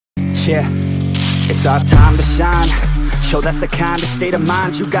Yeah, it's our time to shine. Show that's the kind of state of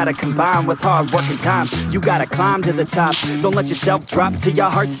mind you gotta combine with hard work and time. You gotta climb to the top. Don't let yourself drop till your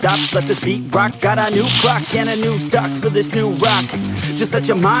heart stops. Let this beat rock. Got a new clock and a new stock for this new rock. Just let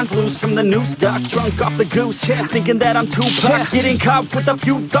your mind loose from the new stock. Drunk off the goose, thinking that I'm too pop. Getting caught with a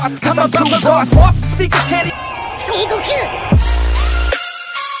few thoughts cause I'm too lost. Off the speakers can't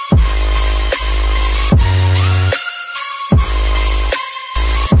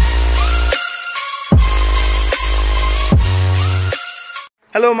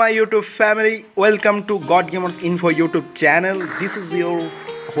Hello my YouTube family, welcome to God Gamers Info YouTube channel. This is your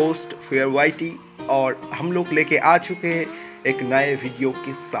host Fair YT और हम लोग लेके आ चुके हैं एक नए video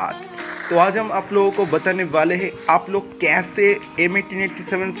के साथ। तो आज हम आप लोगों को बताने वाले हैं आप लोग कैसे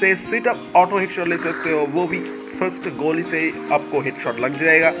M1887 से स्ट्रेट अप ऑटो हेडशॉट ले सकते हो, वो भी फर्स्ट गोली से आपको हेडशॉट लग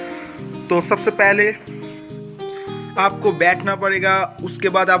जाएगा। तो सबसे पहले आपको बैठना पड़ेगा, उसके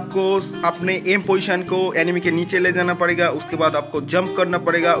बाद आपको अपने एम पोजीशन को एनिमी के नीचे ले जाना पड़ेगा, उसके बाद आपको जंप करना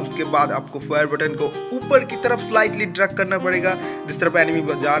पड़ेगा, उसके बाद आपको फायर बटन को ऊपर की तरफ स्लाइटली ड्रैग करना पड़ेगा जिस तरफ एनिमी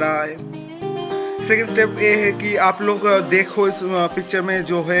जा रहा है। सेकेंड स्टेप ये है कि आप लोग देखो इस पिक्चर में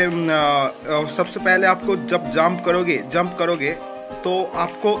जो है सबसे पहले आपको जब जंप करोगे तो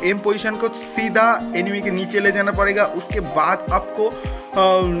आपको एम पोजीशन को सीधा एनिमी के नीचे ले जाना पड़ेगा। उसके बाद आपको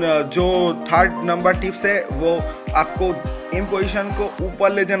जो थर्ड नंबर टिप्स है वो आपको एम पोजीशन को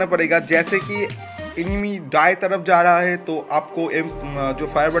ऊपर ले जाना पड़ेगा। जैसे कि एनिमी दाएं तरफ जा रहा है तो आपको जो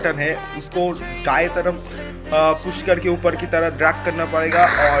फायर बटन है इसको दाएं तरफ पुश करके ऊपर की तरफ ड्रैग करना पड़ेगा,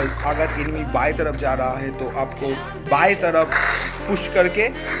 और अगर एनिमी बाएं तरफ जा रहा है तो आपको बाएं तरफ पुश करके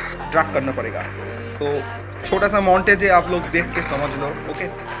ड्रैग करना पड़ेगा। तो छोटा सा मॉन्टेज है, आप लोग देख के समझ लो। ओके,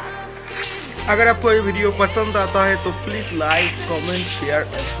 अगर आपको ये वीडियो पसंद आता है तो प्लीज़ लाइक, कमेंट, शेयर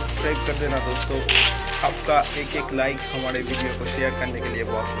और सब्सक्राइब कर देना दोस्तों। आपका एक लाइक हमारे वीडियो को शेयर करने के लिए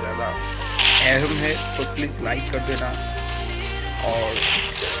बहुत ज़्यादा अहम है, तो प्लीज़ लाइक कर देना और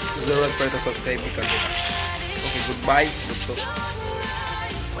ज़रूरत पड़े तो सब्सक्राइब भी कर देना। ओके, गुड बाय दोस्तों।